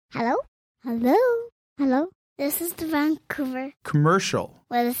Hello? Hello? Hello? This is the Vancouver Commercial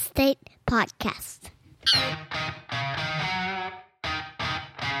Real Estate Podcast.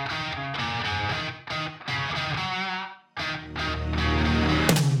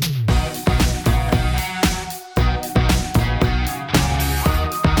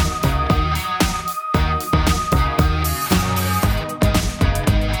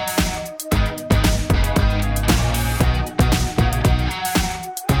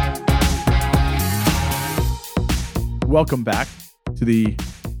 Welcome back to the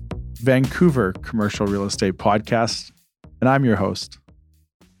Vancouver Commercial Real Estate Podcast. And I'm your host,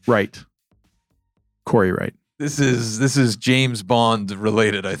 Wright. Corey Wright. This is James Bond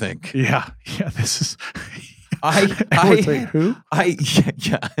related, I think. Yeah, this is... I Wait, who?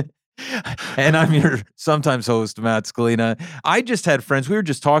 yeah. And I'm your sometimes host, Matt Scalina. I just had friends. We were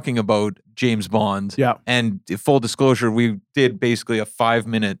just talking about James Bond. Yeah. And full disclosure, we did basically a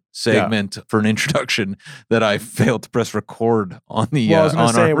 5-minute segment for an introduction that I failed to press record on the Well, I was going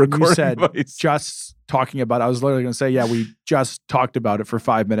to say, when you recording said device. just talking about it, I was literally going to say, we just talked about it for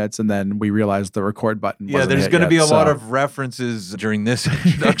 5 minutes and then we realized the record button Yeah, wasn't there's hit going to yet, be a lot so- of references during this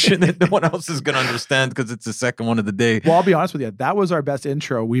introduction that no one else is going to understand because it's the second one of the day. Well, I'll be honest with you. That was our best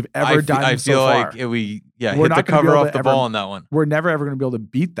intro we've ever done I so feel far. like we We're hit not the gonna be cover able off to the ever- ball on that one. We're never ever going to be able to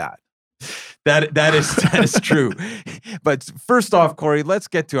beat that. That is true. But first off, Corey, let's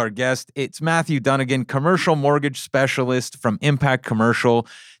get to our guest. It's Matthew Dunnigan, commercial mortgage specialist from Impact Commercial.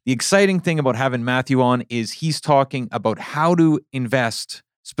 The exciting thing about having Matthew on is he's talking about how to invest,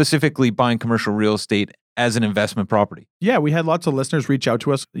 specifically buying commercial real estate as an investment property. Yeah, we had lots of listeners reach out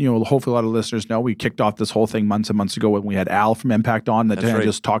to us. Hopefully a lot of listeners know we kicked off this whole thing months and months ago when we had Al from Impact on that That's right.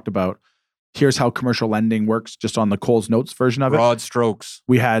 just talked about here's how commercial lending works just on the Coles Notes version of it. Broad strokes.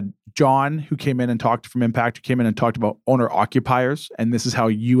 We had John who came in and talked from Impact, who came in and talked about owner occupiers. And this is how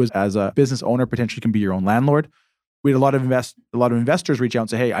you as a business owner potentially can be your own landlord. We had a lot of investors reach out and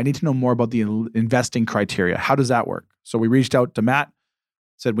say, hey, I need to know more about the investing criteria. How does that work? So we reached out to Matt,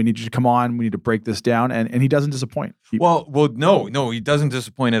 said, we need you to come on. We need to break this down. And he doesn't disappoint. Well, no, he doesn't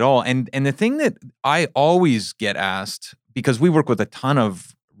disappoint at all. And the thing that I always get asked, because we work with a ton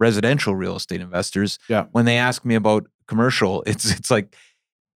of residential real estate investors, when they ask me about commercial, it's like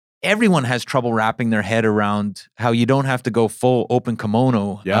everyone has trouble wrapping their head around how you don't have to go full open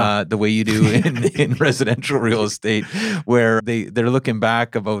kimono the way you do in residential real estate, where they're looking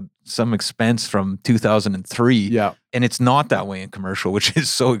back about some expense from 2003. Yeah. And it's not that way in commercial, which is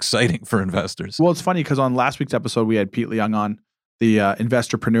so exciting for investors. Well, it's funny because on last week's episode, we had Pete Leung on, the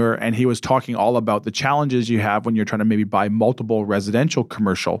investorpreneur, and he was talking all about the challenges you have when you're trying to maybe buy multiple residential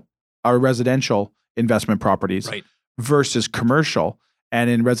investment properties versus commercial.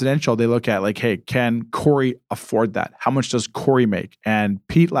 And in residential, they look at like, hey, can Corey afford that? How much does Corey make? And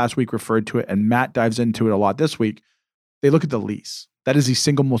Pete last week referred to it, and Matt dives into it a lot this week. They look at the lease. That is the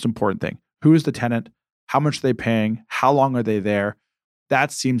single most important thing. Who is the tenant? How much are they paying? How long are they there?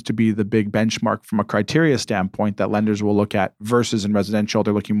 That seems to be the big benchmark from a criteria standpoint that lenders will look at versus in residential,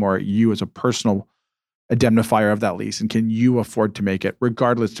 they're looking more at you as a personal indemnifier of that lease. And can you afford to make it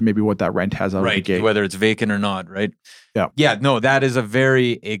regardless to maybe what that rent has out of the gate? Whether it's vacant or not, right? Yeah. Yeah, no, that is a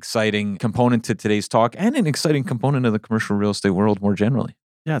very exciting component to today's talk and an exciting component of the commercial real estate world more generally.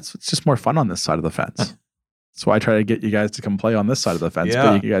 Yeah, it's just more fun on this side of the fence. That's why I try to get you guys to come play on this side of the fence,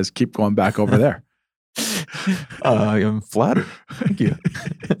 but you guys keep going back over there. I am flattered. Thank you.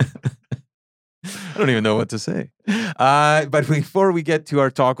 I don't even know what to say. But before we get to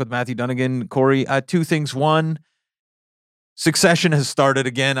our talk with Matthew Dunnigan, Corey, two things. One, Succession has started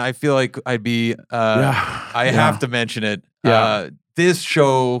again. I feel like I have to mention it. This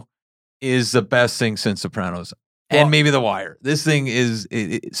show is the best thing since Sopranos. Well, and maybe The Wire. This thing is,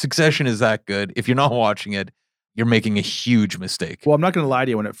 Succession is that good. If you're not watching it, you're making a huge mistake. Well, I'm not going to lie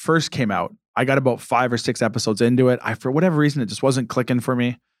to you. When it first came out, I got about 5 or 6 episodes into it. For whatever reason, it just wasn't clicking for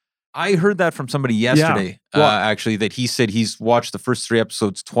me. I heard that from somebody yesterday, actually, that he said he's watched the first 3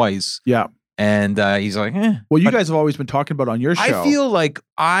 episodes twice. Yeah. And he's like, Well, you guys have always been talking about on your show. I feel like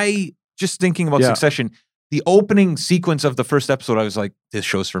just thinking about Succession, the opening sequence of the first episode, I was like, this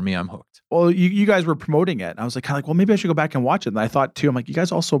show's for me. I'm hooked. Well, you guys were promoting it. And I was like, well, maybe I should go back and watch it. And I thought too, I'm like, you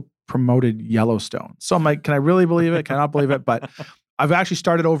guys also promoted Yellowstone. So I'm like, can I really believe it? Can I not believe it? But I've actually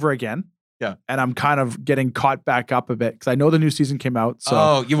started over again. Yeah. And I'm kind of getting caught back up a bit because I know the new season came out.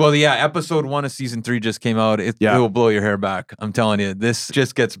 So. Episode 1 of season 3 just came out. It will blow your hair back. I'm telling you, this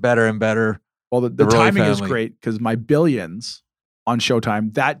just gets better and better. Well, the timing is great because my Billions on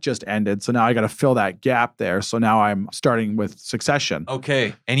Showtime, that just ended. So now I got to fill that gap there. So now I'm starting with Succession.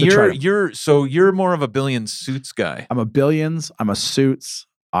 Okay. And you're more of a Billions Suits guy. I'm a Billions. I'm a Suits.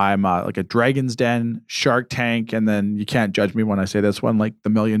 I'm like a Dragon's Den, Shark Tank, and then you can't judge me when I say this one, like the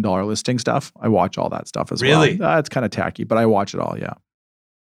 $1 Million Listing stuff. I watch all that stuff as well. Really? It's kind of tacky, but I watch it all, yeah.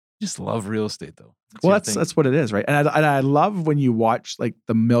 Just love real estate though. Well, that's what it is, right? And I love when you watch like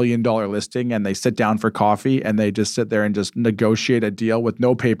the $1 Million Listing and they sit down for coffee and they just sit there and just negotiate a deal with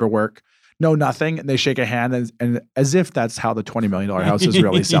no paperwork, no nothing, and they shake a hand and as if that's how the $20 million house is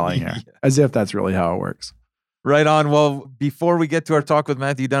really selling here, as if that's really how it works. Right on. Well, before we get to our talk with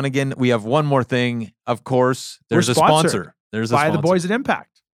Matthew Dunnigan, we have one more thing. Of course, there's a sponsor. There's a sponsor. By the boys at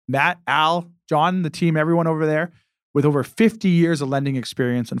Impact. Matt, Al, John, the team, everyone over there with over 50 years of lending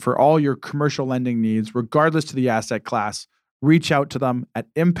experience. And for all your commercial lending needs, regardless to the asset class, reach out to them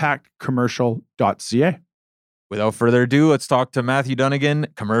at impactcommercial.ca. Without further ado, let's talk to Matthew Dunnigan,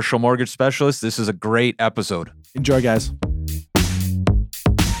 commercial mortgage specialist. This is a great episode. Enjoy, guys.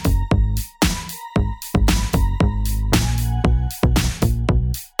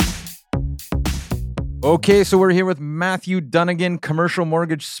 Okay, so we're here with Matthew Dunnigan, commercial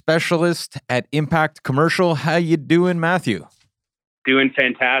mortgage specialist at Impact Commercial. How you doing, Matthew? Doing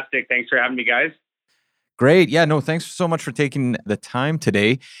fantastic. Thanks for having me, guys. Great. Yeah, no, thanks so much for taking the time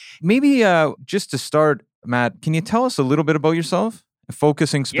today. Maybe just to start, Matt, can you tell us a little bit about yourself,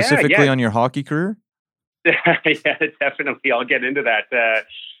 focusing specifically on your hockey career? Yeah, definitely. I'll get into that.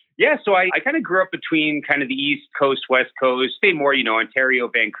 So I kind of grew up between kind of the East Coast, West Coast, say more, Ontario,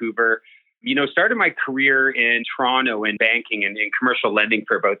 Vancouver. Started my career in Toronto in banking and in commercial lending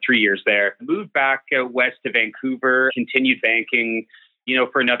for about 3 years there. Moved back west to Vancouver, continued banking,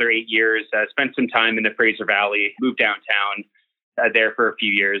 for another 8 years. Spent some time in the Fraser Valley, moved downtown there for a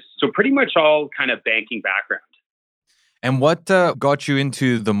few years. So pretty much all kind of banking background. And what got you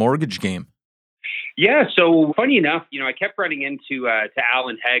into the mortgage game? Yeah, so funny enough, I kept running into to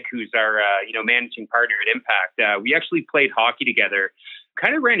Alan Hegg, who's our managing partner at Impact. We actually played hockey together.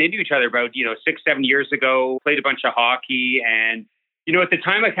 Kind of ran into each other about 6-7 years ago. Played a bunch of hockey, and at the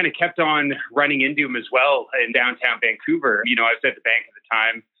time I kind of kept on running into him as well in downtown Vancouver. I was at the bank at the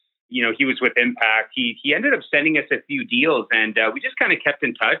time. He was with Impact. He ended up sending us a few deals, and we just kind of kept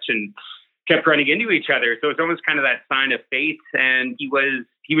in touch and kept running into each other. So it's almost kind of that sign of fate. And he was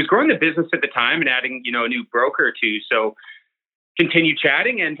growing the business at the time and adding, a new broker or two. So continued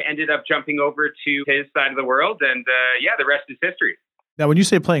chatting and ended up jumping over to his side of the world. And the rest is history. Now, when you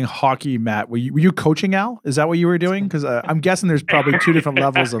say playing hockey, Matt, were you coaching Al? Is that what you were doing? Because I'm guessing there's probably two different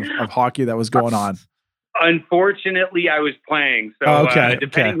levels of hockey that was going on. Unfortunately, I was playing. So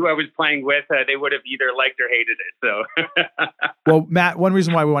depending who I was playing with, they would have either liked or hated it. So, well, Matt, one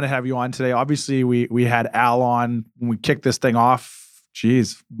reason why we want to have you on today, obviously we had Al on when we kicked this thing off,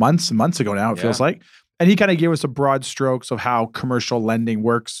 months and months ago now, it feels like. And he kind of gave us a broad strokes of how commercial lending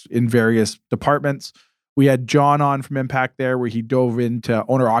works in various departments. We had John on from Impact there where he dove into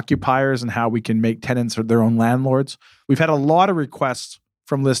owner-occupiers and how we can make tenants their own landlords. We've had a lot of requests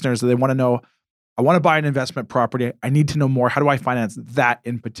from listeners that they want to know, I want to buy an investment property. I need to know more. How do I finance that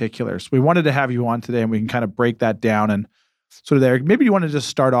in particular? So we wanted to have you on today and we can kind of break that down and sort of there. Maybe you want to just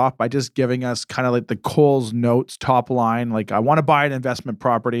start off by just giving us kind of like the Coles Notes top line. Like, I want to buy an investment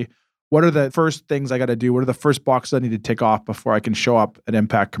property. What are the first things I got to do? What are the first boxes I need to tick off before I can show up at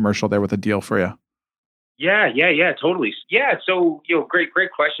Impact Commercial there with a deal for you? Yeah, totally. Yeah, so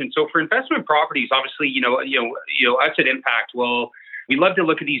great question. So for investment properties, obviously, us at Impact, we love to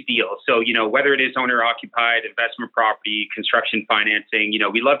look at these deals. So whether it is owner occupied, investment property, construction financing,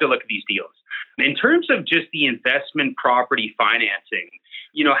 we love to look at these deals. In terms of just the investment property financing,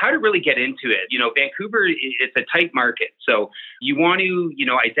 how to really get into it. Vancouver, it's a tight market. So you want to,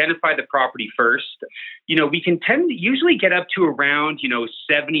 identify the property first. We can usually get up to around,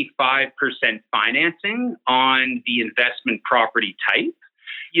 75% financing on the investment property type.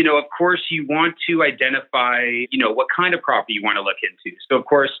 Of course, you want to identify, what kind of property you want to look into. So, of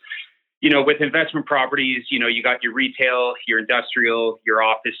course, with investment properties, you got your retail, your industrial, your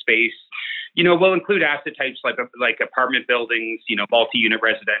office space. We'll include asset types like apartment buildings, multi-unit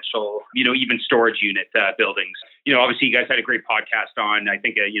residential, even storage unit buildings. Obviously, you guys had a great podcast on, I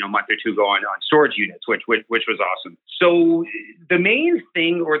think, a month or two ago on storage units, which was awesome. So the main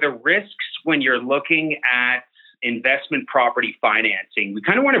thing or the risks when you're looking at investment property financing, we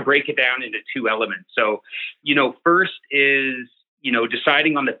kind of want to break it down into two elements. So, first is,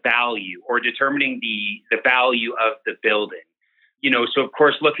 deciding on the value or determining the value of the building. So of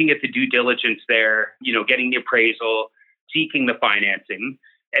course, looking at the due diligence there, getting the appraisal, seeking the financing.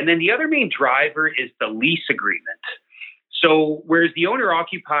 And then the other main driver is the lease agreement. So whereas the owner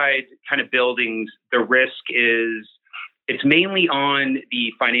occupied kind of buildings, the risk is it's mainly on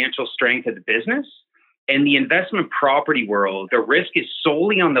the financial strength of the business In the investment property world, the risk is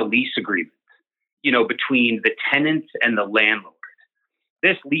solely on the lease agreement, between the tenant and the landlord.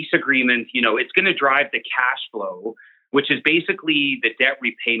 This lease agreement, it's going to drive the cash flow, which is basically the debt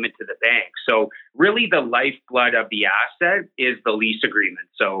repayment to the bank. So really the lifeblood of the asset is the lease agreement.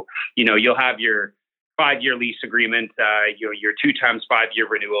 So, you'll have your 5-year lease agreement, your 2 times 5-year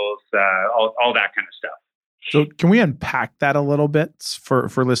renewals, all that kind of stuff. So can we unpack that a little bit for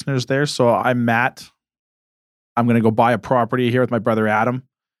listeners there? So I'm Matt. I'm going to go buy a property here with my brother Adam.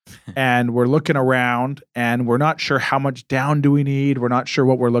 And we're looking around and we're not sure how much down do we need. We're not sure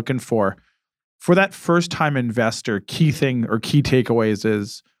what we're looking for. For that first-time investor, key thing or key takeaways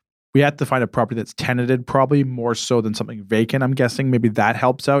is we have to find a property that's tenanted, probably more so than something vacant. I'm guessing maybe that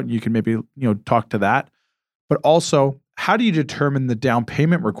helps out. You can maybe talk to that. But also, how do you determine the down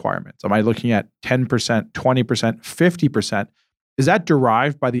payment requirements? Am I looking at 10%, 20%, 50%? Is that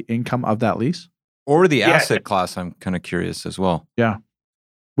derived by the income of that lease? Or the asset class? I'm kind of curious as well. Yeah.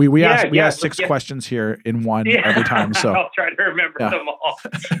 We asked 6 questions here in one every time. So I'll try to remember them all.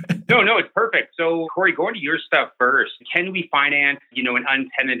 No, it's perfect. So Corey, going to your stuff first. Can we finance, an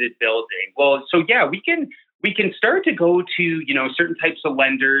untenanted building? Well, so we can start to go to, certain types of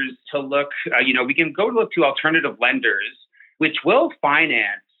lenders to look, we can go to look to alternative lenders, which will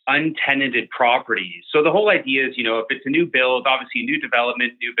finance untenanted properties. So the whole idea is, if it's a new build, obviously new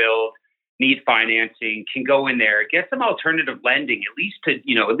development, new build, need financing, can go in there, get some alternative lending, at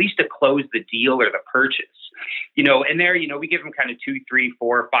least to close the deal or the purchase. And there, we give them kind of 2, 3,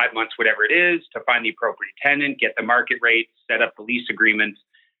 4, 5 months, whatever it is, to find the appropriate tenant, get the market rates, set up the lease agreement,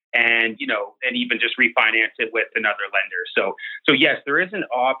 and even just refinance it with another lender. So yes, there is an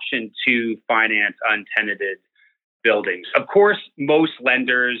option to finance untenanted buildings. Of course, most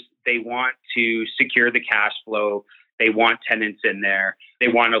lenders, they want to secure the cash flow. They want tenants in there. They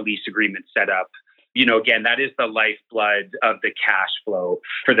want a lease agreement set up. Again, that is the lifeblood of the cash flow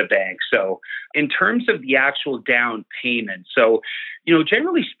for the bank. So in terms of the actual down payment,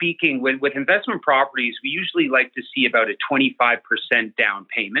 generally speaking, with investment properties, we usually like to see about a 25% down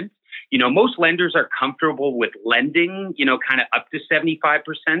payment. Most lenders are comfortable with lending, kind of up to 75%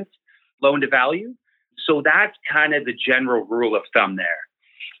 loan to value. So that's kind of the general rule of thumb there.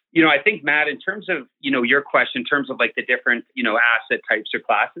 I think, Matt, in terms of, your question, in terms of like the different, asset types or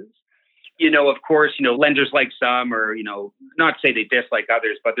classes, of course, lenders like some or, not say they dislike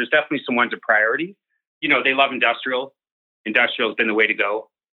others, but there's definitely some ones of priority. They love industrial. Industrial has been the way to go.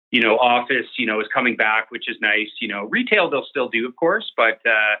 Office, is coming back, which is nice. Retail, they'll still do, of course, but,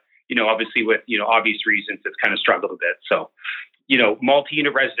 obviously with, obvious reasons, it's kind of struggled a bit. So,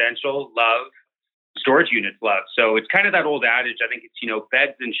 multi-unit residential, love. Storage units love. So it's kind of that old adage. I think it's,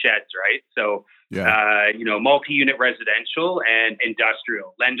 beds and sheds, right? So, multi-unit residential and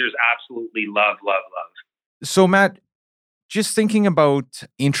industrial. Lenders absolutely love. So Matt, just thinking about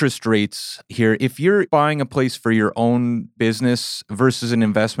interest rates here, if you're buying a place for your own business versus an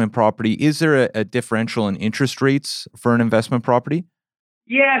investment property, is there a differential in interest rates for an investment property?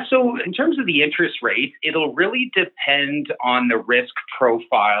 Yeah. So in terms of the interest rate, it'll really depend on the risk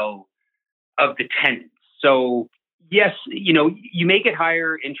profile of the tenants. So yes, you may get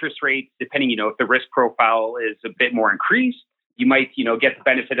higher interest rates depending, if the risk profile is a bit more increased. You might, get the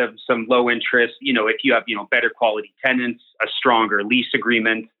benefit of some low interest, if you have, better quality tenants, a stronger lease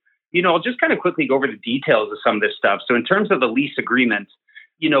agreement. I'll just kind of quickly go over the details of some of this stuff. So in terms of the lease agreement,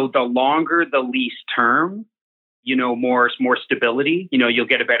 the longer the lease term, more stability, you'll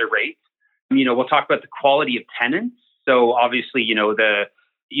get a better rate. We'll talk about the quality of tenants. So obviously,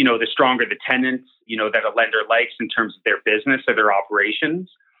 the stronger the tenants, that a lender likes in terms of their business or their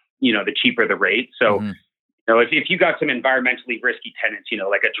operations, the cheaper the rate. So, if you got some environmentally risky tenants,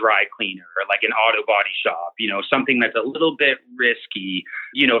 like a dry cleaner or like an auto body shop, something that's a little bit risky,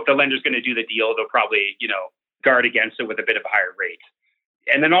 if the lender's going to do the deal, they'll probably, guard against it with a bit of a higher rate.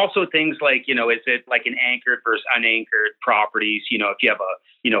 And then also things like, is it like an anchored versus unanchored properties? If you have a,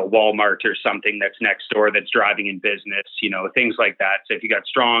 Walmart or something that's next door that's driving in business, things like that. So if you got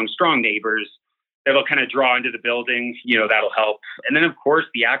strong neighbors that'll kind of draw into the building, that'll help. And then of course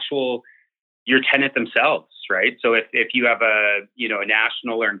your tenant themselves, right? So if you have a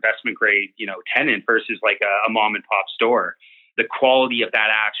national or investment grade, tenant versus like a mom and pop store, the quality of that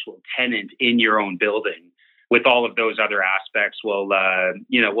actual tenant in your own building with all of those other aspects will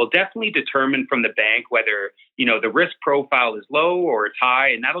definitely determine from the bank whether, the risk profile is low or it's high,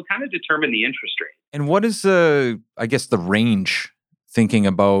 and that'll kind of determine the interest rate. And what is the range thinking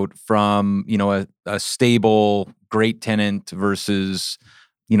about from, a stable, great tenant versus,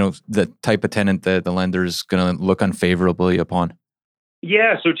 the type of tenant that the lender is going to look unfavorably upon?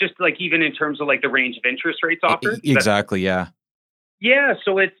 Yeah. So just like even in terms of like the range of interest rates offered? Exactly. Yeah. Yeah.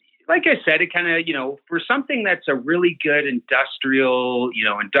 So it's, like I said, it kind of, for something that's a really good industrial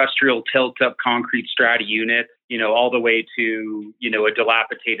tilt-up concrete strata unit, all the way to, a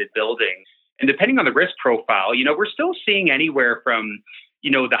dilapidated building. And depending on the risk profile, we're still seeing anywhere from,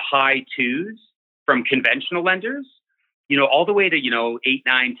 the high twos from conventional lenders, all the way to, 8,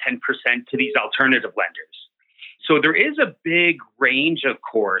 9, 10% to these alternative lenders. So there is a big range, of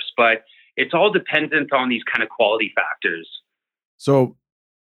course, but it's all dependent on these kind of quality factors. So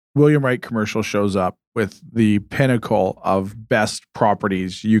William Wright Commercial shows up with the pinnacle of best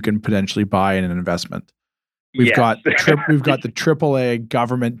properties you can potentially buy in an investment. We've got the AAA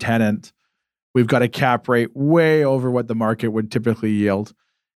government tenant. We've got a cap rate way over what the market would typically yield.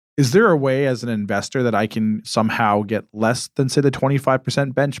 Is there a way as an investor that I can somehow get less than, say, the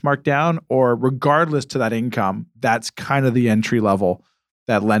 25% benchmark down? Or regardless to that income, that's kind of the entry level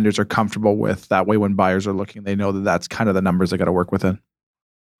that lenders are comfortable with. That way when buyers are looking, they know that that's kind of the numbers they got to work within.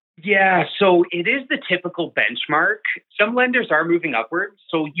 Yeah, so it is the typical benchmark. Some lenders are moving upwards,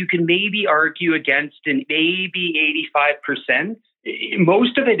 so you can maybe argue against an maybe 85%.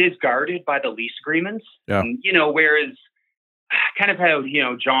 Most of it is guarded by the lease agreements. Yeah. Whereas kind of how,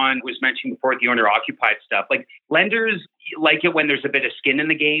 John was mentioning before, the owner-occupied stuff, like lenders like it when there's a bit of skin in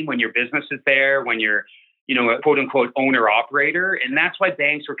the game, when your business is there, when you're, a quote-unquote owner-operator. And that's why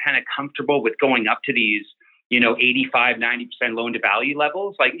banks were kind of comfortable with going up to these 85, 90% loan to value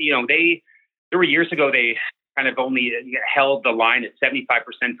levels. Like, there were years ago, they kind of only held the line at 75%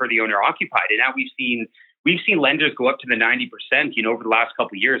 for the owner occupied. And now we've seen lenders go up to the 90%, over the last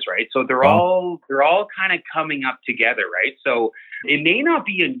couple of years, right? So they're all kind of coming up together, right? So it may not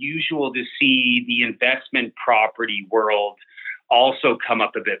be unusual to see the investment property world also come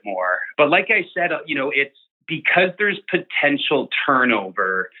up a bit more. But like I said, it's because there's potential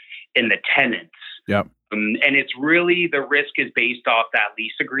turnover in the tenants. Yep. And it's really, the risk is based off that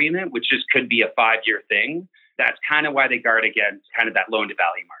lease agreement, which just could be a 5-year thing. That's kind of why they guard against kind of that loan to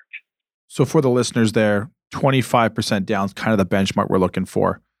value mark. So for the listeners there, 25% down is kind of the benchmark we're looking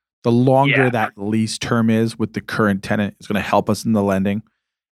for. The longer that lease term is with the current tenant is going to help us in the lending.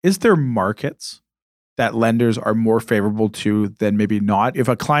 Is there markets that lenders are more favorable to than maybe not? If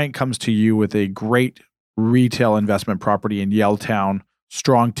a client comes to you with a great retail investment property in Yaletown,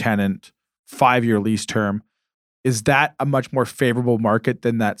 strong tenant, 5-year lease term, is that a much more favorable market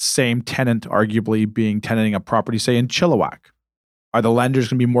than that same tenant arguably being tenanting a property, say, in Chilliwack? Are the lenders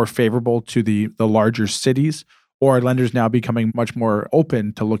going to be more favorable to the larger cities, or are lenders now becoming much more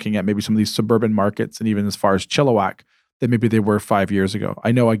open to looking at maybe some of these suburban markets and even as far as Chilliwack than maybe they were 5 years ago?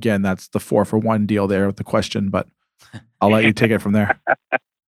 I know, again, that's the 4-for-1 deal there with the question, but I'll let you take it from there.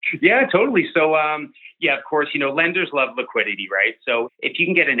 Yeah, totally. So, of course, lenders love liquidity, right? So if you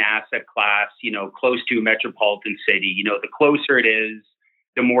can get an asset class, close to a metropolitan city, the closer it is,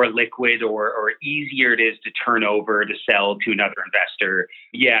 the more liquid or easier it is to turn over, to sell to another investor.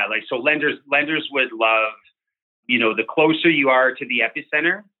 Yeah, so lenders would love, the closer you are to the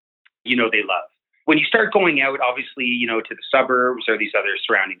epicenter, they love. When you start going out, obviously, to the suburbs or these other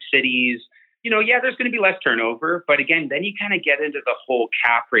surrounding cities, there's going to be less turnover. But again, then you kind of get into the whole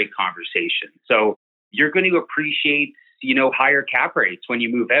cap rate conversation. So you're going to appreciate, higher cap rates when you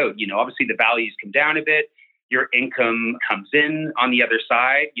move out. Obviously the values come down a bit. Your income comes in on the other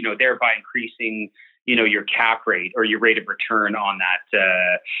side, thereby increasing, your cap rate or your rate of return on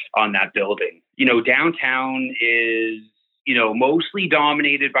that building. Downtown is, mostly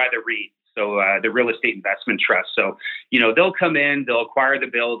dominated by the REIT. So the real estate investment trust. So, they'll come in, they'll acquire the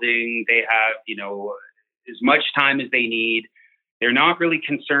building. They have, as much time as they need. They're not really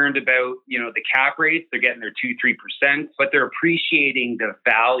concerned about, the cap rates. They're getting their 2-3%, but they're appreciating the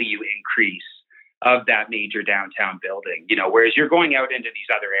value increase of that major downtown building. Whereas you're going out into these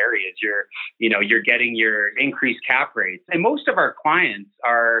other areas, you're getting your increased cap rates. And most of our clients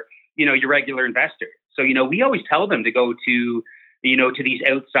are, your regular investors. So, we always tell them to go to these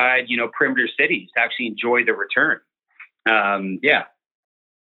outside, perimeter cities to actually enjoy the return.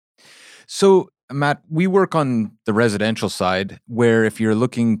 So, Matt, we work on the residential side where if you're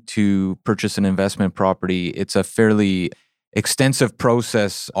looking to purchase an investment property, it's a fairly extensive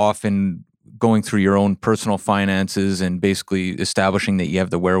process, often going through your own personal finances and basically establishing that you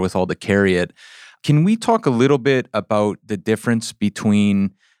have the wherewithal to carry it. Can we talk a little bit about the difference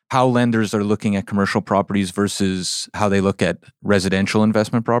between how lenders are looking at commercial properties versus how they look at residential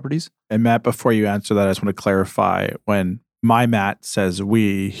investment properties? And Matt, before you answer that, I just want to clarify, when my Matt says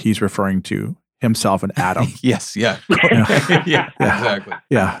we, he's referring to himself and Adam. Yes, yeah. Yeah, exactly.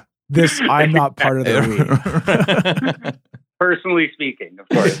 Yeah. I'm not part of the we. Personally speaking, of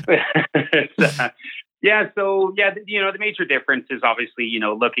course. The major difference is obviously,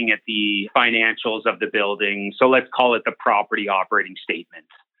 looking at the financials of the building. So let's call it the property operating statement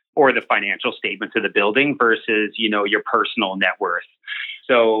or the financial statements of the building versus, your personal net worth.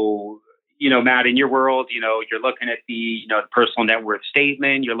 So, Matt, in your world, you're looking at the personal net worth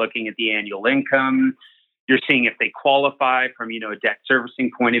statement, you're looking at the annual income. You're seeing if they qualify from, a debt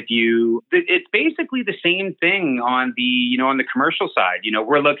servicing point of view. It's basically the same thing on the commercial side.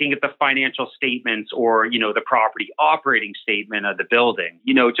 We're looking at the financial statements or, the property operating statement of the building,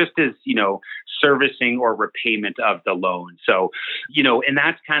 just as, servicing or repayment of the loan. So, and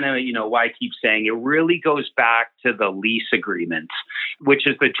that's kind of, why I keep saying it really goes back to the lease agreement, which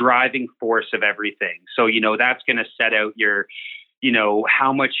is the driving force of everything. So, that's going to set out your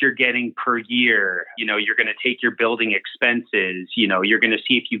how much you're getting per year. You're going to take your building expenses. You're going to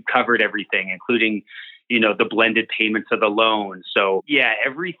see if you've covered everything, including, the blended payments of the loan. So yeah,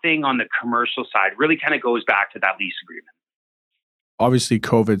 everything on the commercial side really kind of goes back to that lease agreement. Obviously,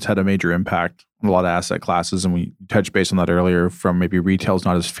 COVID's had a major impact on a lot of asset classes, and we touched base on that earlier from maybe retail's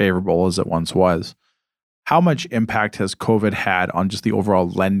not as favorable as it once was. How much impact has COVID had on just the overall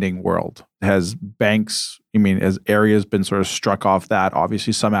lending world? Has banks, has areas been sort of struck off that?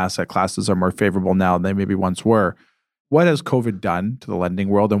 Obviously, some asset classes are more favorable now than they maybe once were. What has COVID done to the lending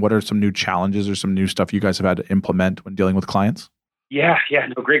world, and what are some new challenges or some new stuff you guys have had to implement when dealing with clients? Yeah,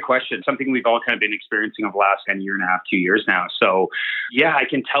 no, great question. Something we've all kind of been experiencing over the last 2 years now. So yeah, I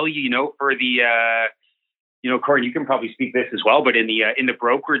can tell you, for the Corey, you can probably speak this as well, but in the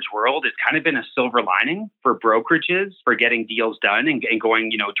brokerage world, it's kind of been a silver lining for brokerages for getting deals done and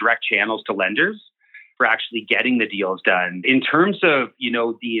going, direct channels to lenders for actually getting the deals done. In terms of,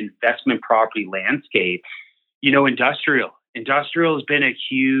 the investment property landscape, industrial has been a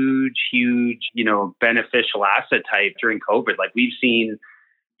huge, beneficial asset type during COVID. Like we've seen,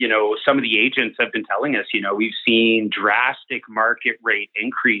 some of the agents have been telling us, we've seen drastic market rate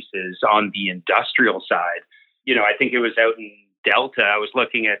increases on the industrial side. I think it was out in Delta. I was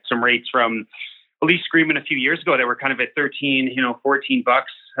looking at some rates from a lease agreement a few years ago that were kind of at $13,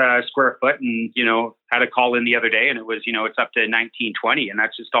 $14 square foot. And, had a call in the other day and it was, it's up to $19, $20. And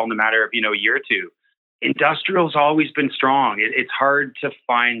that's just all in a matter of, a year or two. Industrial's always been strong. It's hard to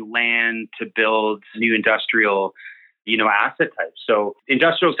find land to build new industrial, asset types. So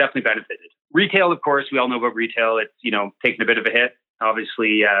industrial's definitely benefited. Retail, of course, we all know about retail. It's, taking a bit of a hit.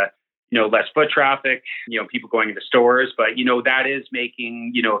 Obviously, less foot traffic, people going into stores, but, that is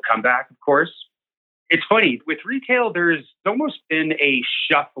making, a comeback, of course. It's funny with retail, there's almost been a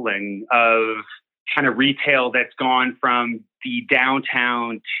shuffling of kind of retail that's gone from the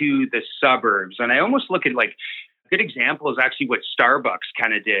downtown to the suburbs. And I almost look at a good example is actually what Starbucks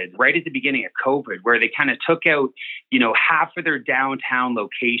kind of did right at the beginning of COVID, where they kind of took out, half of their downtown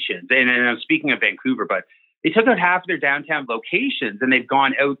locations. And I'm speaking of Vancouver, but they took out half of their downtown locations and they've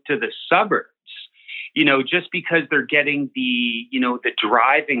gone out to the suburbs, just because they're getting the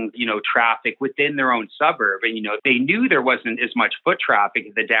driving, traffic within their own suburb. And, they knew there wasn't as much foot traffic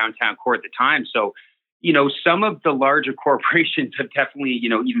at the downtown core at the time. So, some of the larger corporations have definitely,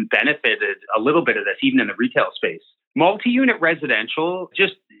 even benefited a little bit of this, even in the retail space. Multi-unit residential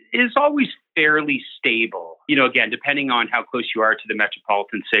just is always fairly stable. Again, depending on how close you are to the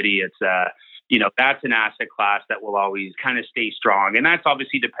metropolitan city, it's, that's an asset class that will always kind of stay strong. And that's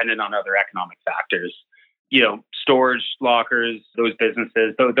obviously dependent on other economic factors. Storage, lockers, those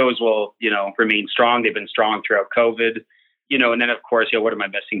businesses, those will, remain strong. They've been strong throughout COVID. And then of course, what am I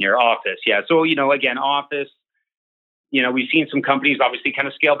missing here? Office. Yeah. So, again, office, we've seen some companies obviously kind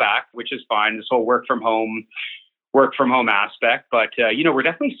of scale back, which is fine. This whole work from home aspect. But, we're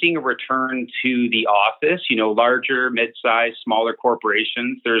definitely seeing a return to the office, larger, mid-sized, smaller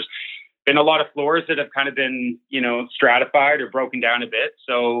corporations. There's been a lot of floors that have kind of been, stratified or broken down a bit.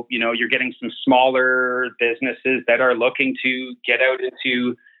 So, you're getting some smaller businesses that are looking to get out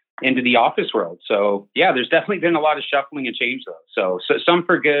into the office world. So yeah, there's definitely been a lot of shuffling and change though. So some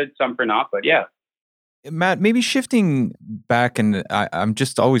for good, some for not, but yeah. Matt, maybe shifting back, and I'm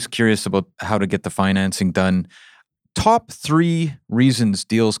just always curious about how to get the financing done. Top 3 reasons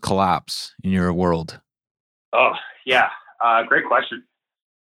deals collapse in your world. Oh yeah. Great question.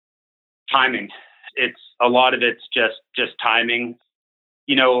 Timing. A lot of it's just timing.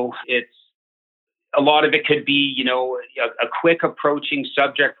 It's a lot of it could be, a quick approaching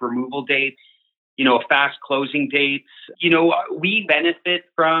subject removal date, a fast closing date. We benefit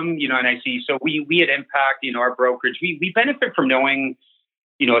from, and I see, so we at Impact, our brokerage, we benefit from knowing,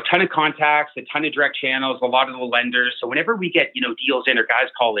 a ton of contacts, a ton of direct channels, a lot of the lenders. So whenever we get, deals in or guys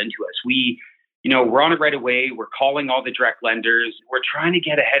call into us, we we're on it right away. We're calling all the direct lenders. We're trying to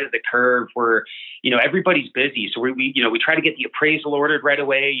get ahead of the curve. Everybody's busy. So we try to get the appraisal ordered right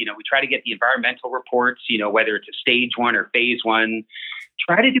away. We try to get the environmental reports, whether it's a stage 1 or phase 1,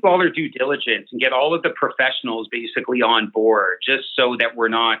 try to do all our due diligence and get all of the professionals basically on board, just so that we're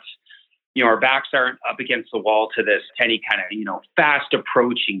not, our backs aren't up against the wall to this, to any kind of, fast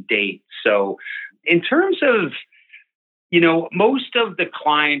approaching date. So in terms of, most of the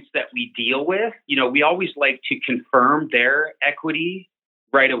clients that we deal with, we always like to confirm their equity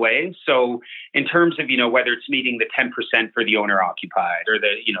right away. So in terms of, whether it's meeting the 10% for the owner occupied or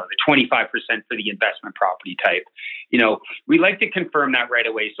the 25% for the investment property type, we like to confirm that right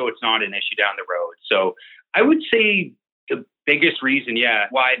away so it's not an issue down the road. So I would say the biggest reason,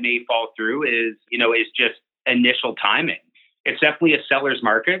 why it may fall through is just initial timing. It's definitely a seller's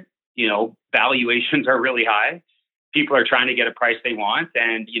market. Valuations are really high. People are trying to get a price they want.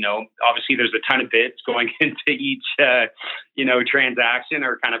 And, obviously there's a ton of bids going into each, transaction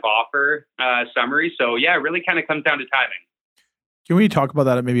or kind of offer summary. So it really kind of comes down to timing. Can we talk about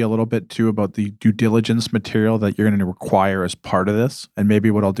that maybe a little bit too, about the due diligence material that you're going to require as part of this? And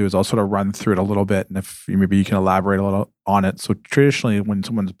maybe what I'll do is I'll sort of run through it a little bit. And if maybe you can elaborate a little on it. So traditionally when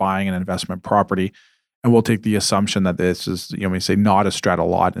someone's buying an investment property, and we'll take the assumption that this is, we say not a strata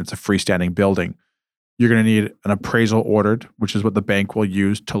lot and it's a freestanding building, you're going to need an appraisal ordered, which is what the bank will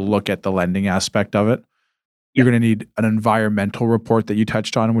use to look at the lending aspect of it. You're going to need an environmental report that you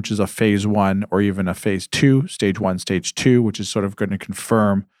touched on, which is a phase 1 or even a phase 2, stage 1, stage 2, which is sort of going to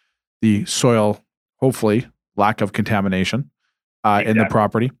confirm the soil, hopefully, lack of contamination in the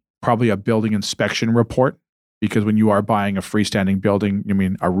property. Probably a building inspection report, because when you are buying a freestanding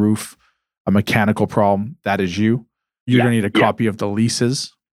building, a roof, a mechanical problem, that is you. You're going to need a copy of the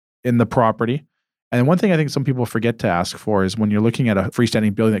leases in the property. And one thing I think some people forget to ask for is when you're looking at a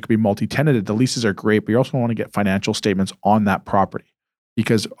freestanding building that could be multi-tenanted, the leases are great, but you also want to get financial statements on that property,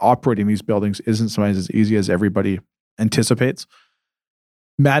 because operating these buildings isn't sometimes as easy as everybody anticipates.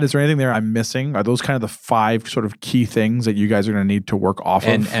 Matt, is there anything there I'm missing? Are those kind of the 5 sort of key things that you guys are going to need to work off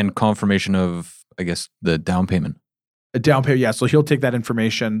of? And confirmation of, I guess, the down payment. A down payment, yeah. So he'll take that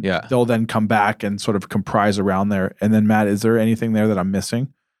information. Yeah. They'll then come back and sort of comprise around there. And then Matt, is there anything there that I'm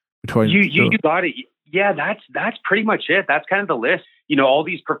missing? You got it. Yeah, that's pretty much it. That's kind of the list. All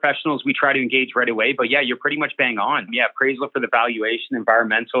these professionals we try to engage right away, but you're pretty much bang on. Yeah, appraisal for the valuation,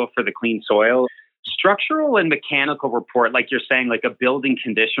 environmental for the clean soil, structural and mechanical report, like you're saying, like a building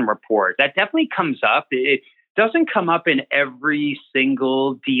condition report. That definitely comes up. It doesn't come up in every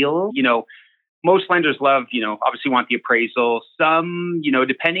single deal. Most lenders love, obviously want the appraisal. Some,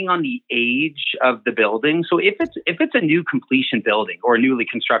 depending on the age of the building. So if it's a new completion building or a newly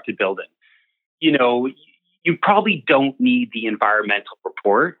constructed building, you probably don't need the environmental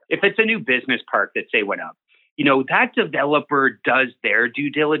report. If it's a new business park that say went up, that developer does their due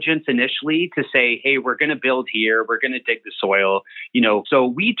diligence initially to say, hey, we're going to build here. We're going to dig the soil, so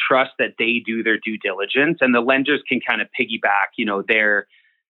we trust that they do their due diligence, and the lenders can kind of piggyback, their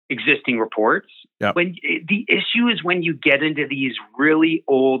existing reports. Yep. When the issue is when you get into these really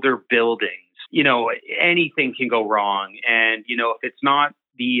older buildings, anything can go wrong. And, if it's not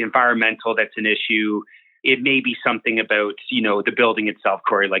the environmental that's an issue, it may be something about, the building itself,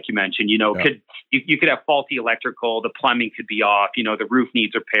 Corey, like you mentioned, you could have faulty electrical, the plumbing could be off, the roof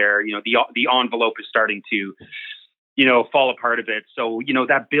needs repair, the envelope is starting to, fall apart a bit. So,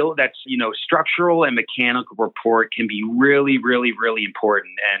 that's structural and mechanical report can be really, really, really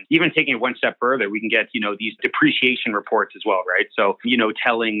important. And even taking it one step further, we can get, these depreciation reports as well, right? So,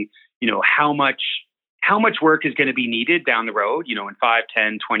 telling, how much work is going to be needed down the road, in 5,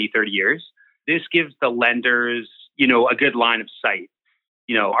 10, 20, 30 years. This gives the lenders, a good line of sight.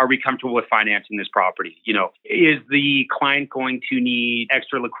 Are we comfortable with financing this property? Is the client going to need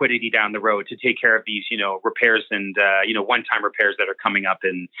extra liquidity down the road to take care of these, repairs and, one-time repairs that are coming up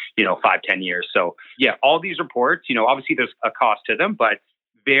in, 5, 10 years? So all these reports, obviously there's a cost to them, but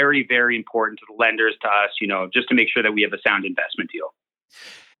very, very important to the lenders, to us, just to make sure that we have a sound investment deal.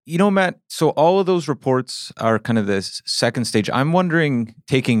 Matt, so all of those reports are kind of this second stage. I'm wondering,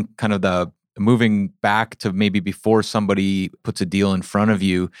 taking kind of the moving back to maybe before somebody puts a deal in front of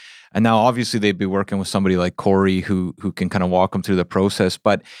you, and now obviously they'd be working with somebody like Corey who can kind of walk them through the process.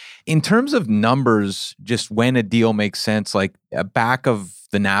 But in terms of numbers, just when a deal makes sense, like a back of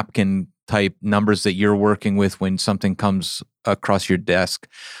the napkin type numbers that you're working with when something comes across your desk,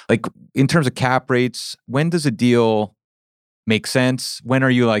 like in terms of cap rates, when does a deal make sense? When are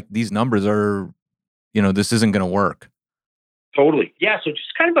you like, these numbers are, this isn't going to work? Totally. Yeah. So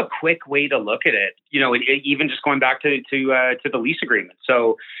just kind of a quick way to look at it, even just going back to the lease agreement.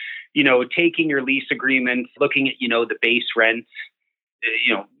 So, taking your lease agreement, looking at, the base rent,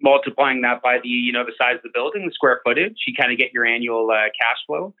 multiplying that by the size of the building, the square footage, you kind of get your annual cash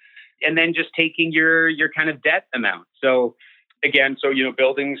flow. And then just taking your kind of debt amount. So again,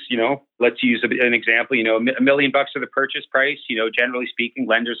 buildings, let's use an example, $1 million for the purchase price, generally speaking,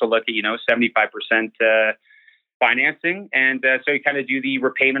 lenders will look at, 75% financing. And so you kind of do the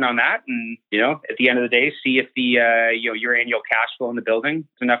repayment on that. And, at the end of the day, see if the, your annual cash flow in the building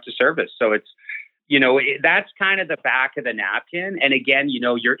is enough to service. So it's, that's kind of the back of the napkin. And again,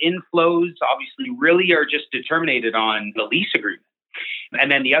 your inflows obviously really are just determined on the lease agreement. And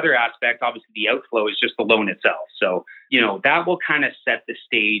then the other aspect, obviously the outflow is just the loan itself. So, that will kind of set the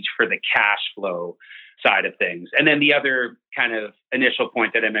stage for the cash flow side of things. And then the other kind of initial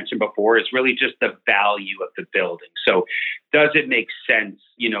point that I mentioned before is really just the value of the building. So does it make sense,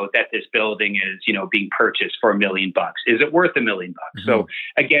 that this building is, being purchased for $1 million? Is it worth $1 million? Mm-hmm. So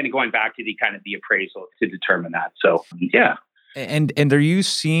again, going back to the kind of the appraisal to determine that. So, yeah. And are you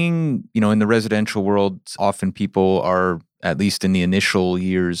seeing, in the residential world, often people are, at least in the initial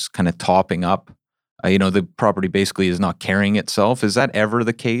years, kind of topping up? The property basically is not carrying itself. Is that ever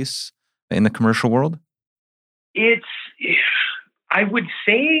the case in the commercial world? I would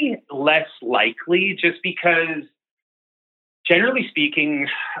say less likely, just because generally speaking,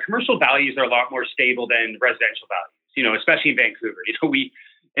 commercial values are a lot more stable than residential values, especially in Vancouver.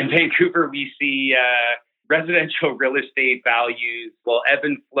 In Vancouver, we see residential real estate values will ebb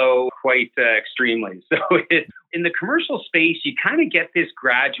and flow quite extremely. So in the commercial space, you kind of get this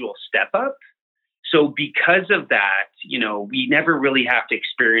gradual step up. So because of that, we never really have to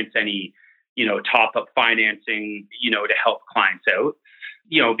experience any, top up financing, to help clients out,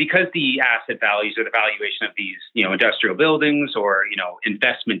 because the asset values or the valuation of these, industrial buildings or,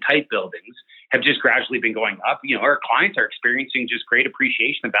 investment type buildings have just gradually been going up. Our clients are experiencing just great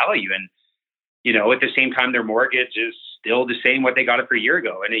appreciation of value. And, at the same time, their mortgage is still the same what they got it for a year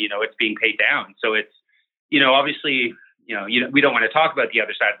ago. And, it's being paid down. So it's, obviously, we don't want to talk about the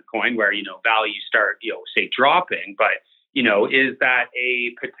other side of the coin where, values start, say dropping, but, is that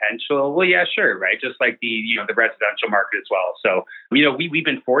a potential? Well, yeah, sure. Right. Just like the residential market as well. So, we've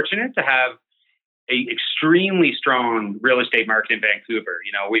been fortunate to have a extremely strong real estate market in Vancouver.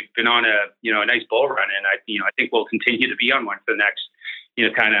 We've been on a nice bull run, and I think we'll continue to be on one for the next,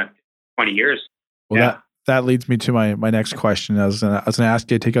 kind of 20 years. Well, yeah. That leads me to my next question. I was gonna ask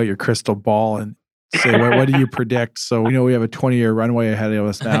you to take out your crystal ball and say, what do you predict? So we have a 20-year runway ahead of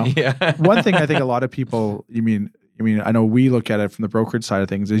us now. Yeah. One thing I think a lot of people, I know we look at it from the brokerage side of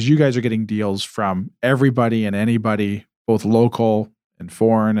things, is you guys are getting deals from everybody and anybody, both local and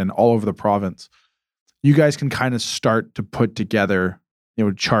foreign and all over the province. You guys can kind of start to put together,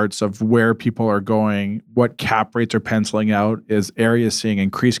 charts of where people are going, what cap rates are penciling out, is areas seeing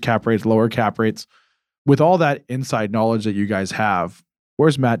increased cap rates, lower cap rates. With all that inside knowledge that you guys have,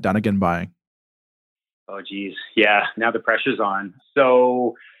 where's Matt Dunnigan buying? Oh, geez. Yeah. Now the pressure's on.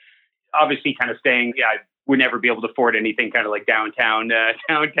 So obviously kind of staying, I would never be able to afford anything kind of like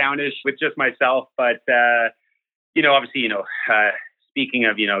downtownish with just myself. But, obviously, speaking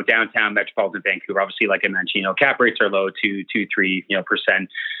of, downtown metropolitan Vancouver, obviously, like I mentioned, cap rates are low, 2-3%.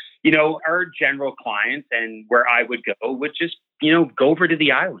 Our general clients and where I would go would just, go over to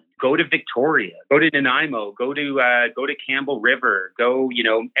the island, go to Victoria, go to Nanaimo, go to Campbell River, go,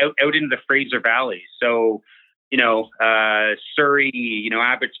 out into the Fraser Valley. So, Surrey,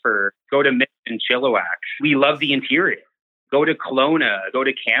 Abbotsford, go to Mitchell, Chilliwack. We love the interior. Go to Kelowna, go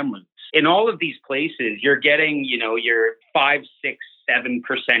to Kamloops. In all of these places, you're getting, your 5, 6, 7%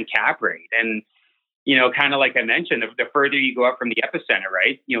 cap rate. And, kind of like I mentioned, the further you go up from the epicenter,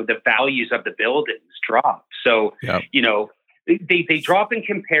 right, the values of the buildings drop. So, yep. They drop in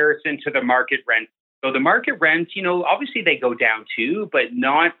comparison to the market rent. So the market rents, obviously they go down too, but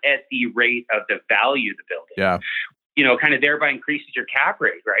not at the rate of the value of the building. Yeah. Kind of thereby increases your cap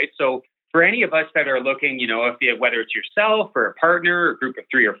rate, right? So for any of us that are looking, whether it's yourself or a partner or a group of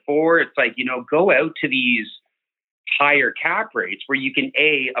 3 or 4, it's like, go out to these higher cap rates where you can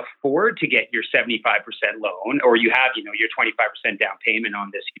afford to get your 75% loan, or you have, your 25% down payment on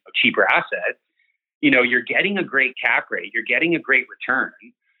this cheaper asset. You're getting a great cap rate, you're getting a great return,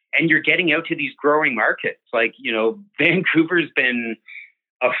 and you're getting out to these growing markets. Like, Vancouver's been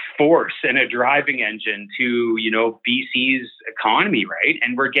a force and a driving engine to, BC's economy, right?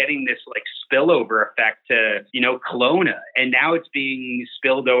 And we're getting this like spillover effect to, Kelowna, and now it's being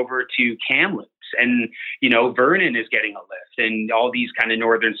spilled over to Kamloops, and, Vernon is getting a lift, and all these kind of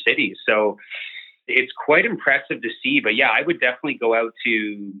northern cities. So it's quite impressive to see. But yeah, I would definitely go out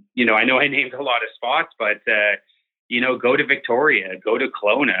to, I know I named a lot of spots, but, go to Victoria, go to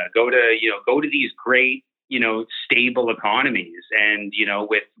Kelowna, go to these great, stable economies, and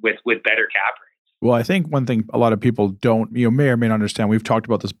with better cap rates. Well, I think one thing a lot of people don't, may or may not understand, we've talked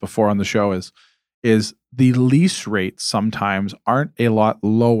about this before on the show, is the lease rates sometimes aren't a lot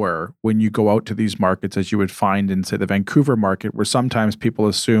lower when you go out to these markets as you would find in, say, the Vancouver market, where sometimes people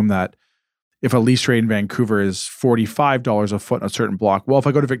assume that if a lease rate in Vancouver is $45 a foot in a certain block, well, if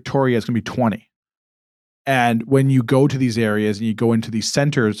I go to Victoria, it's going to be $20. And when you go to these areas and you go into the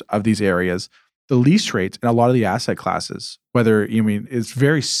centers of these areas, the lease rates in a lot of the asset classes, it's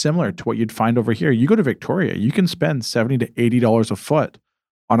very similar to what you'd find over here. You go to Victoria, you can spend $70 to $80 a foot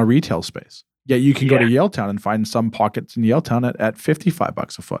on a retail space. Yet you can go to Yaletown and find some pockets in Yaletown at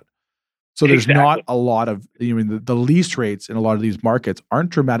 $55 a foot. So there's not a lot of, the lease rates in a lot of these markets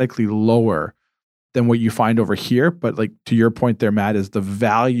aren't dramatically lower than what you find over here. But like to your point there, Matt, is the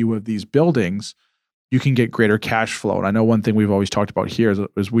value of these buildings, you can get greater cash flow. And I know one thing we've always talked about here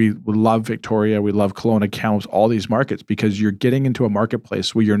is we love Victoria, we love Kelowna, Kamloops, all these markets, because you're getting into a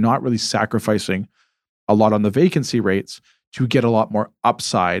marketplace where you're not really sacrificing a lot on the vacancy rates to get a lot more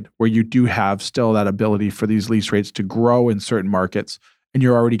upside, where you do have still that ability for these lease rates to grow in certain markets, and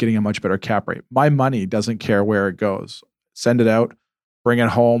you're already getting a much better cap rate. My money doesn't care where it goes. Send it out, bring it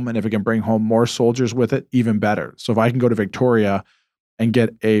home, and if it can bring home more soldiers with it, even better. So if I can go to Victoria and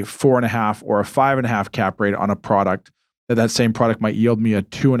get a 4.5 or a 5.5 cap rate on a product, that same product might yield me a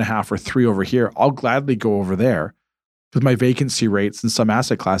 2.5 or 3 over here, I'll gladly go over there, because my vacancy rates in some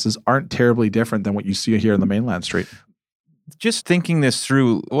asset classes aren't terribly different than what you see here in the mainland street. Just thinking this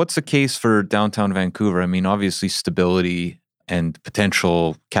through, what's the case for downtown Vancouver? I mean, obviously stability and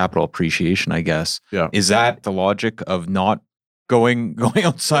potential capital appreciation, I guess. Yeah. Is that the logic of not going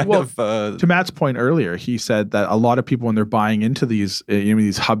outside of... To Matt's point earlier, he said that a lot of people, when they're buying into these,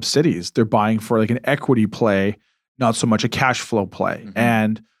 these hub cities, they're buying for like an equity play, not so much a cash flow play. Mm-hmm.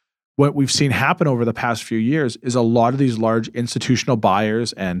 And what we've seen happen over the past few years is a lot of these large institutional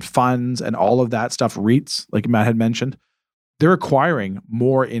buyers and funds and all of that stuff, REITs, like Matt had mentioned, they're acquiring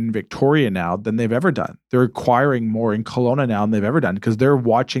more in Victoria now than they've ever done. They're acquiring more in Kelowna now than they've ever done, because they're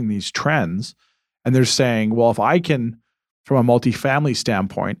watching these trends and they're saying, well, if I can, from a multifamily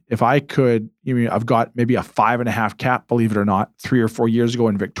standpoint, if I could, I've got maybe a 5.5 cap, believe it or not, 3 or 4 years ago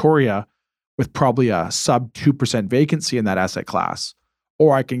in Victoria, with probably a sub 2% vacancy in that asset class,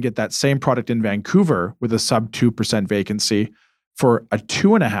 or I can get that same product in Vancouver with a sub 2% vacancy for a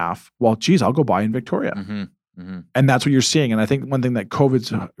 2.5. Well, geez, I'll go buy in Victoria. Mm-hmm. Mm-hmm. And that's what you're seeing. And I think one thing that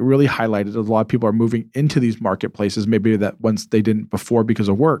COVID's really highlighted is a lot of people are moving into these marketplaces, maybe that once they didn't before because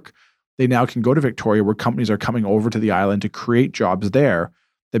of work. They now can go to Victoria, where companies are coming over to the island to create jobs there,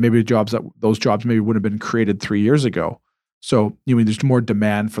 that maybe those jobs maybe would have been created 3 years ago. So, there's more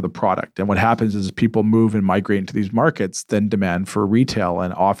demand for the product. And what happens is people move and migrate into these markets, then demand for retail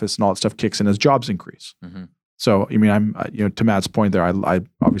and office and all that stuff kicks in as jobs increase. Mm-hmm. So, I'm, to Matt's point there, I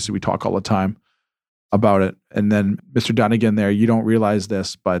obviously we talk all the time about it. And then Mr. Dunnigan there, you don't realize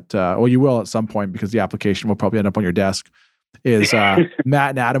this, but, you will at some point, because the application will probably end up on your desk, is Matt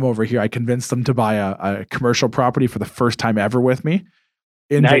and Adam over here. I convinced them to buy a commercial property for the first time ever with me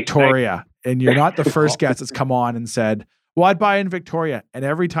in Victoria. Nice. And you're not the first guest that's come on and said, well, I'd buy in Victoria. And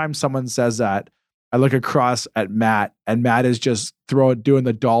every time someone says that, I look across at Matt, and Matt is just doing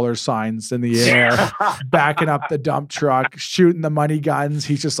the dollar signs in the air, backing up the dump truck, shooting the money guns.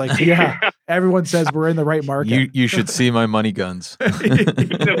 He's just like, yeah, everyone says we're in the right market. You should see my money guns.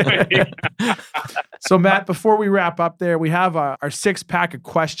 So Matt, before we wrap up there, we have our 6-pack of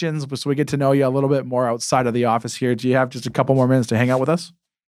questions, so we get to know you a little bit more outside of the office here. Do you have just a couple more minutes to hang out with us?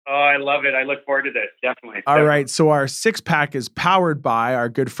 Oh, I love it. I look forward to this. Definitely. All right. So our 6-pack is powered by our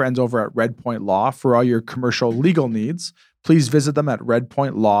good friends over at Redpoint Law. For all your commercial legal needs, please visit them at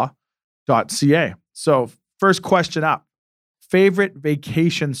redpointlaw.ca. So first question up, favorite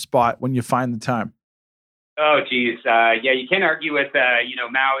vacation spot when you find the time? Oh, geez. You can't argue with,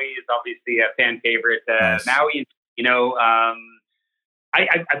 Maui is obviously a fan favorite. Nice. Maui,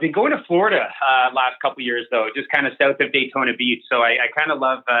 I've been going to Florida last couple of years, though, just kind of south of Daytona Beach. So I kind of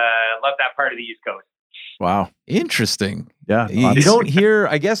love that part of the East Coast. Wow. Interesting. Yeah. You don't hear,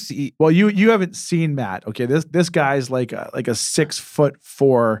 I guess. Well, you haven't seen Matt. Okay. This guy's like a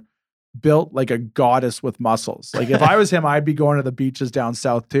 6'4", built like a goddess with muscles. Like if I was him, I'd be going to the beaches down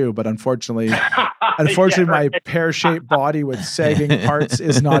south too. But unfortunately, my pear-shaped body with sagging parts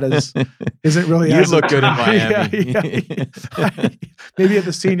isn't really. You look good in Miami. Yeah. Maybe at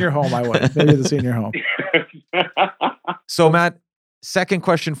the senior home, I would. Maybe at the senior home. So Matt, second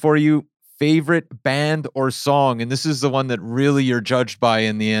question for you: favorite band or song? And this is the one that really you're judged by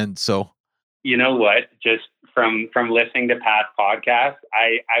in the end. So. You know what? Just from listening to past podcasts.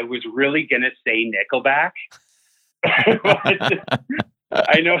 I was really gonna say Nickelback.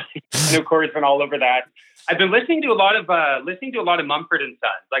 I know Corey's been all over that. I've been listening to a lot of Mumford and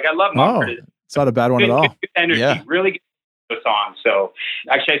Sons. Like I love Mumford. It's not a bad one at all. Good energy, really good song. So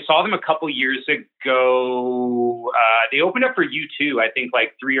actually, I saw them a couple years ago. They opened up for U2, I think,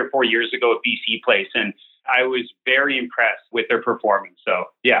 like 3 or 4 years ago at BC Place, and I was very impressed with their performance. So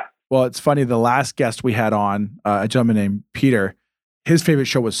yeah. Well, it's funny. The last guest we had on, a gentleman named Peter, his favorite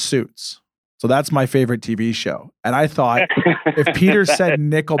show was Suits. So that's my favorite TV show. And I thought if Peter said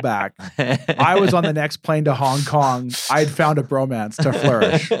Nickelback, I was on the next plane to Hong Kong. I'd found a bromance to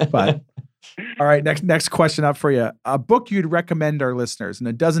flourish. But all right, next question up for you. A book you'd recommend our listeners, and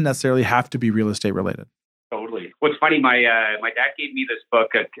it doesn't necessarily have to be real estate related. Totally. What's funny, my dad gave me this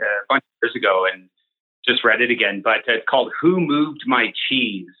book a bunch of years ago and just read it again. But it's called Who Moved My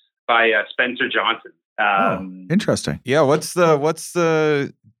Cheese by Spencer Johnson. Interesting. Yeah. What's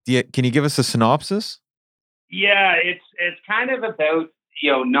the can you give us a synopsis? Yeah, it's kind of about,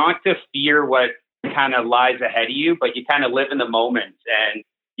 not to fear what kind of lies ahead of you, but you kind of live in the moment and,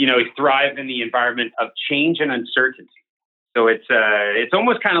 thrive in the environment of change and uncertainty. So it's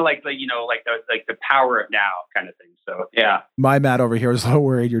almost kind of like the power of now kind of thing. So yeah. My Matt over here is a little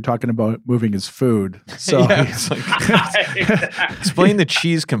worried you're talking about moving his food. So explain the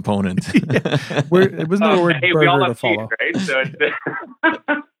cheese component. It wasn't the word burger to follow. Cheese, right?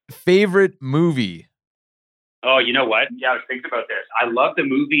 So favorite movie? Oh, you know what? Yeah, I was thinking about this. I love the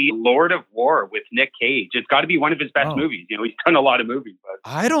movie Lord of War with Nick Cage. It's got to be one of his best movies. He's done a lot of movies. But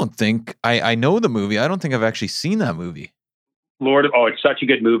I don't think I know the movie. I don't think I've actually seen that movie. It's such a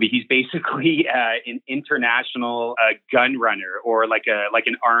good movie. He's basically an international gun runner or like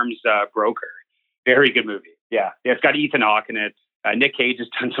an arms broker. Very good movie. Yeah, it's got Ethan Hawke in it. Nick Cage has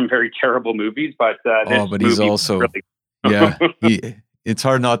done some very terrible movies, but he's also really it's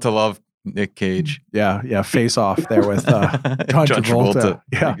hard not to love Nick Cage. Yeah. Face Off there with John Travolta.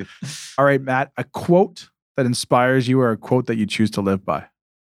 Yeah. All right, Matt, a quote that inspires you or a quote that you choose to live by?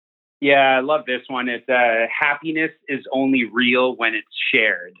 Yeah, I love this one. It's happiness is only real when it's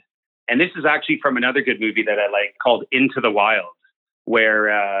shared. And this is actually from another good movie that I like called Into the Wild,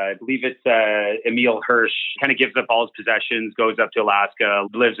 where I believe it's Emil Hirsch kind of gives up all his possessions, goes up to Alaska,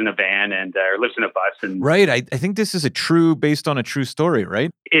 lives in a van and lives in a bus. And right. I think this is based on a true story, right?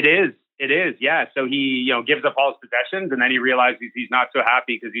 It is. Yeah. So he, gives up all his possessions and then he realizes he's not so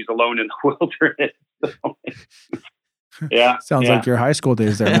happy because he's alone in the wilderness. Yeah. Sounds like your high school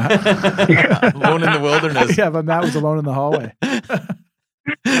days there, Matt. Alone in the wilderness. Yeah, but Matt was alone in the hallway.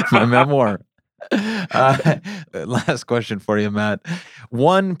 My memoir. Last question for you, Matt.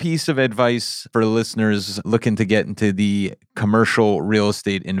 One piece of advice for listeners looking to get into the commercial real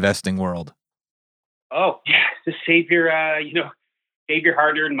estate investing world. Oh, yeah. Just save your, save your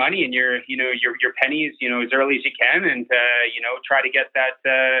hard-earned money and your pennies, as early as you can, and try to get that.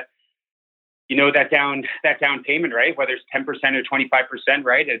 That down payment, right? Whether it's 10% or 25%,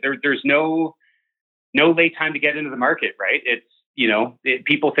 right? There's no late time to get into the market, right? It's,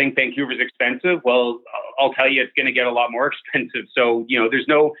 people think Vancouver's expensive. Well, I'll tell you, it's going to get a lot more expensive. So, there's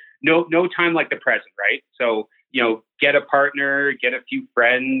no time like the present, right? So, get a partner, get a few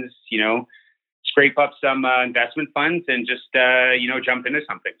friends, scrape up some investment funds and just, jump into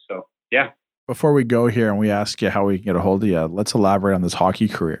something. So, yeah. Before we go here and we ask you how we can get a hold of you, let's elaborate on this hockey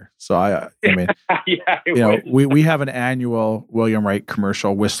career. So I mean, we have an annual William Wright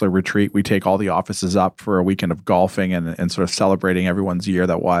commercial Whistler retreat. We take all the offices up for a weekend of golfing and sort of celebrating everyone's year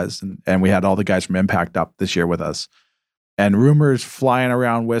that was. And we had all the guys from Impact up this year with us. And rumors flying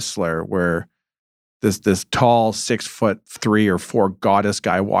around Whistler where this tall 6'3" or 4" goddess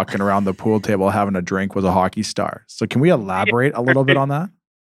guy walking around the pool table having a drink was a hockey star. So can we elaborate a little bit on that?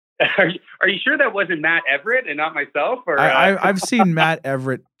 Are you sure that wasn't Matt Everett and not myself? Or I've seen Matt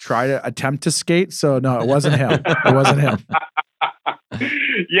Everett try to attempt to skate, so no, it wasn't him. It wasn't him.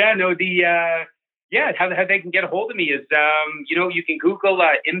 Yeah, no. How they can get a hold of me is you can Google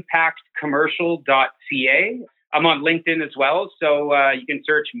impactcommercial.ca. I'm on LinkedIn as well, so you can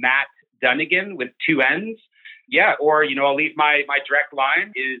search Matt Dunnigan with 2 N's. Yeah, or I'll leave my direct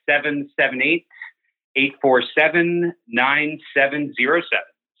line is 778-847-9707.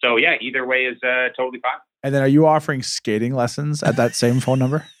 So yeah, either way is totally fine. And then are you offering skating lessons at that same phone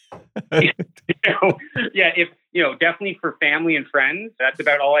number? Yeah, if definitely for family and friends. That's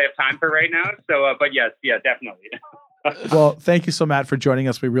about all I have time for right now. So, but yes, yeah, definitely. Well, thank you so much for joining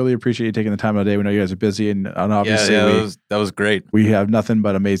us. We really appreciate you taking the time of the day. We know you guys are busy, and obviously that was great. We have nothing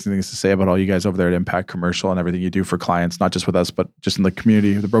but amazing things to say about all you guys over there at Impact Commercial and everything you do for clients, not just with us, but just in the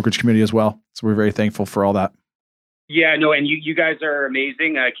community, the brokerage community as well. So we're very thankful for all that. Yeah, no, and you guys are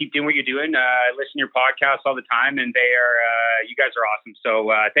amazing. Keep doing what you're doing. I listen to your podcasts all the time, and you guys are awesome.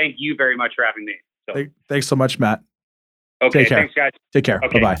 So thank you very much for having me. So. Thanks so much, Matt. Okay, thanks, guys. Take care.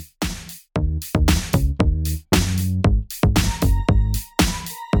 Okay. Bye-bye.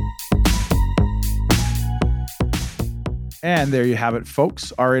 And there you have it,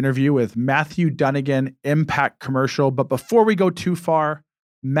 folks. Our interview with Matthew Dunnigan, Impact Commercial. But before we go too far,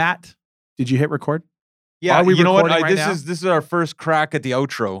 Matt, did you hit record? Yeah, you know what? This is our first crack at the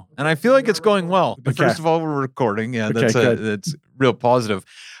outro, and I feel like it's going well. Okay. First of all, we're recording. Yeah, that's real positive.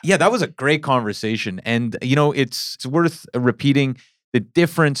 Yeah, that was a great conversation, and it's worth repeating the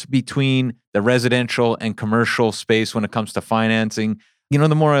difference between the residential and commercial space when it comes to financing.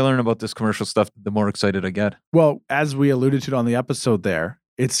 The more I learn about this commercial stuff, the more excited I get. Well, as we alluded to on the episode there,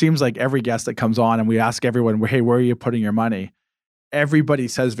 it seems like every guest that comes on and we ask everyone, hey, where are you putting your money? Everybody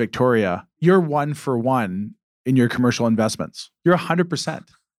says, Victoria, you're 1 for 1 in your commercial investments. You're 100%.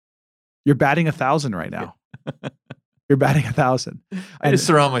 You're batting 1,000 right now. You're batting 1,000. I just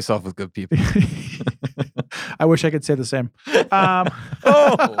surround myself with good people. I wish I could say the same.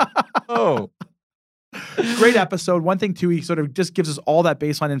 Great episode. One thing too, he sort of just gives us all that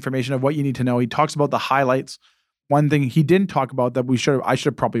baseline information of what you need to know. He talks about the highlights. One thing he didn't talk about that I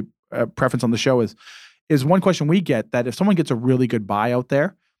should have probably preference on the show is one question we get, that if someone gets a really good buy out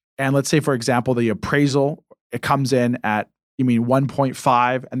there, and let's say, for example, the appraisal, it comes in at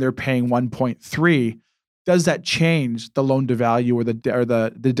 1.5 and they're paying 1.3, does that change the loan to value or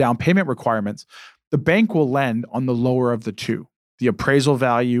the down payment requirements? The bank will lend on the lower of the two, the appraisal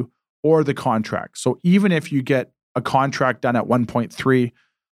value or the contract. So even if you get a contract done at 1.3,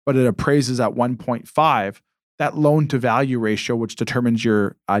 but it appraises at 1.5, that loan to value ratio, which determines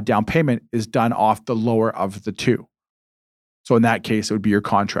your down payment, is done off the lower of the two. So in that case, it would be your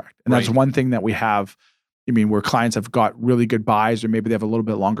contract. And that's one thing that we have, where clients have got really good buys, or maybe they have a little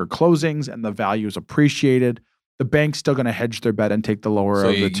bit longer closings and the value is appreciated. The bank's still going to hedge their bet and take the lower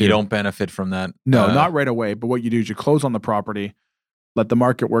of the two. You don't benefit from that? No, not right away. But what you do is you close on the property, let the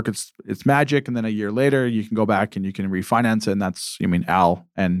market work its magic, and then a year later you can go back and you can refinance it. And that's, Al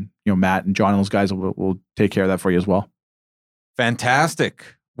and Matt and John and those guys will take care of that for you as well.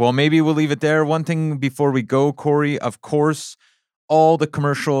 Fantastic. Well, maybe we'll leave it there. One thing before we go, Corey, of course, all the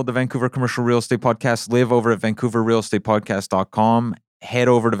Vancouver Commercial Real Estate Podcasts live over at VancouverRealEstatePodcast.com. Head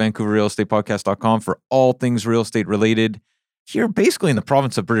over to VancouverRealEstatePodcast.com for all things real estate related. Here, basically in the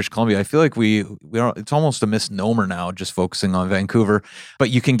province of British Columbia, I feel like it's almost a misnomer now, just focusing on Vancouver. But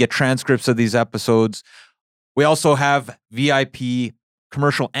you can get transcripts of these episodes. We also have VIP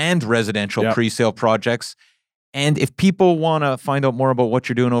commercial and residential pre-sale projects. And if people want to find out more about what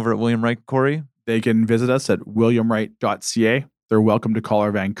you're doing over at William Wright, Corey, they can visit us at williamwright.ca. They're welcome to call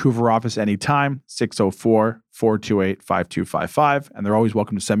our Vancouver office anytime, 604-428-5255. And they're always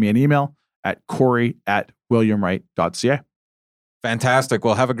welcome to send me an email at corey@williamwright.ca. Fantastic.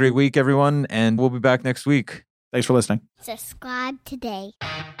 Well, have a great week, everyone, and we'll be back next week. Thanks for listening. Subscribe today.